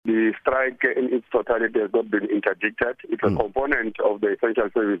strike in its totality has not been interdicted. It's a component of the essential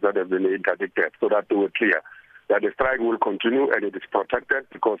service that has been interdicted, so that we're clear that the strike will continue and it is protected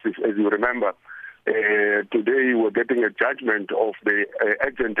because, as you remember, today we're getting a judgment of the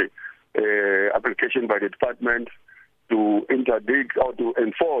urgent application by the department to interdict or to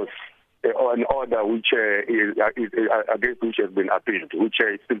enforce an order which is against which has been appealed, which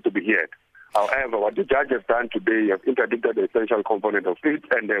is still to be heard. However, what the judge has done today, has interdicted the essential component of it,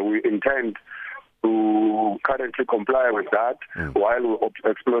 and we intend to currently comply with that while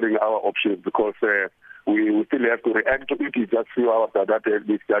we're exploring our options, because we still have to react to it. It's just a few hours that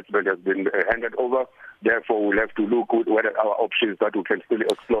this judgment has been handed over. Therefore, we'll have to look at whether our options that we can still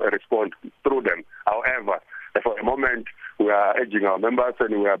explore and respond through them. However, for the moment, we are urging our members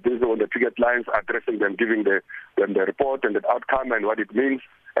and we are busy on the picket lines, addressing them, giving them the report and the outcome and what it means,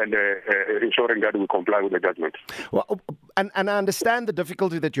 and ensuring that we comply with the judgment. Well, and I understand the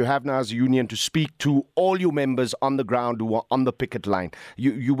difficulty that you have now as a union to speak to all your members on the ground who are on the picket line.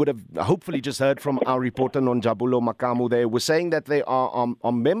 You would have hopefully just heard from our reporter Nonjabulo Makamu there. We're saying that there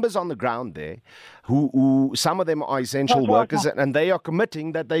are members on the ground there who some of them are essential workers, and they are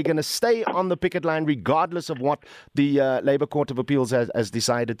committing that they're going to stay on the picket line regardless of what the Labour Court of Appeals has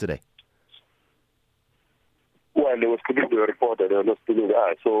decided today. Well, they were speaking to a reporter, they were not speaking to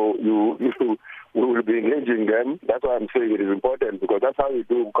us. So we will be engaging them. That's why I'm saying it is important, because that's how we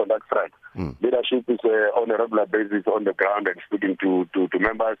do conduct strikes. Leadership is on a regular basis on the ground and speaking to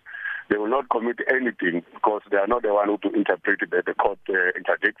members. They will not commit anything because they are not the one who to interpret it that the court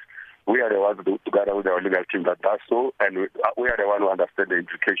interdicts. We are the ones together with our legal team that does so, and we are the one who understand the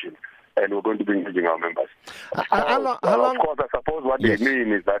implications. And we're going to be engaging our members. How long? Of course, I suppose what they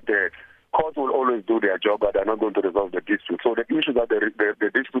mean is that courts will always do their job, but they're not going to resolve the dispute. So the issue that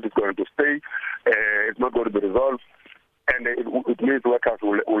the dispute is going to stay, it's not going to be resolved, and it means workers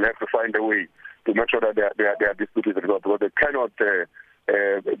will have to find a way to make sure that their dispute is resolved, because they cannot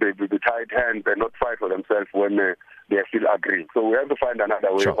be tied hands and not fight for themselves when they are still agreeing. So we have to find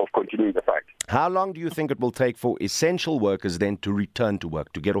another way of continuing the fight. How long do you think it will take for essential workers then to return to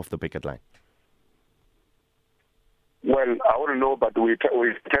work, to get off the picket line? Well, I wouldn't know, but we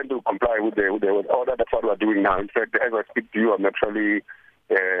tend to comply with the order. That's what we're doing now. In fact, as I speak to you, I'm actually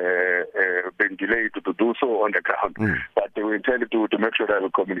been delayed to do so on the ground. But we intend to make sure that we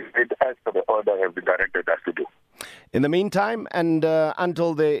communicate as per the order has been directed us to do. In the meantime, and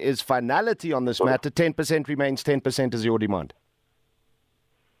until there is finality on this matter, 10% remains 10% is your demand.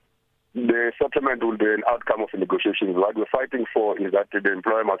 The settlement will be an outcome of the negotiations. What we're fighting for is that the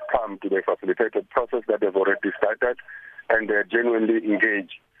employer must come to the facilitated process that they've already started and genuinely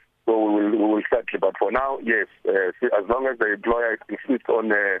engage. So we will settle. But for now, yes, as long as the employer insists on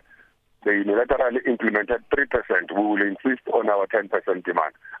the unilaterally implemented 3%, we will insist on our 10%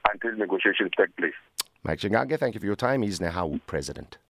 demand until negotiations take place. Mike Chingange, thank you for your time. He's NEHAWU president.